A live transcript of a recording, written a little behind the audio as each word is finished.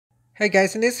Hey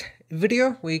guys, in this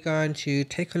video we're going to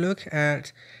take a look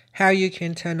at how you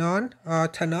can turn on or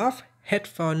turn off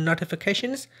headphone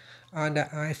notifications on the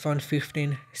iPhone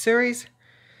 15 series.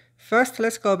 First,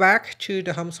 let's go back to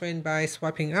the home screen by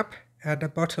swiping up at the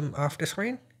bottom of the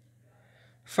screen.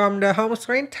 From the home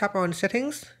screen, tap on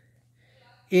Settings.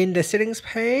 In the Settings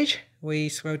page, we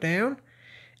scroll down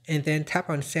and then tap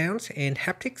on Sounds and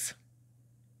Haptics.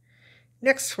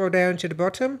 Next, scroll down to the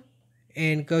bottom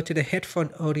and go to the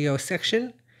headphone audio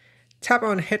section. Tap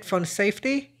on headphone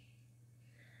safety.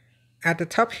 At the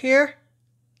top here,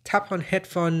 tap on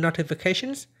headphone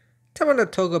notifications. Tap on the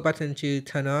toggle button to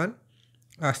turn on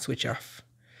or switch off.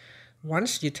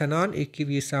 Once you turn on, it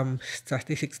gives you some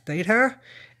statistics data.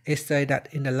 It says that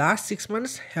in the last 6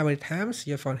 months, how many times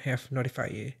your phone have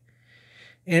notified you.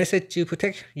 And it says to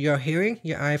protect your hearing,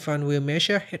 your iPhone will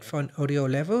measure headphone audio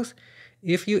levels.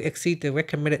 If you exceed the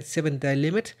recommended 7-day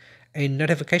limit, a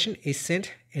notification is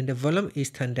sent and the volume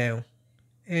is turned down.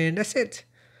 And that's it.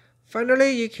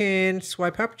 Finally, you can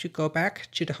swipe up to go back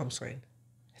to the home screen.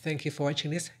 Thank you for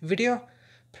watching this video.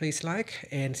 Please like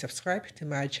and subscribe to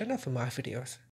my channel for more videos.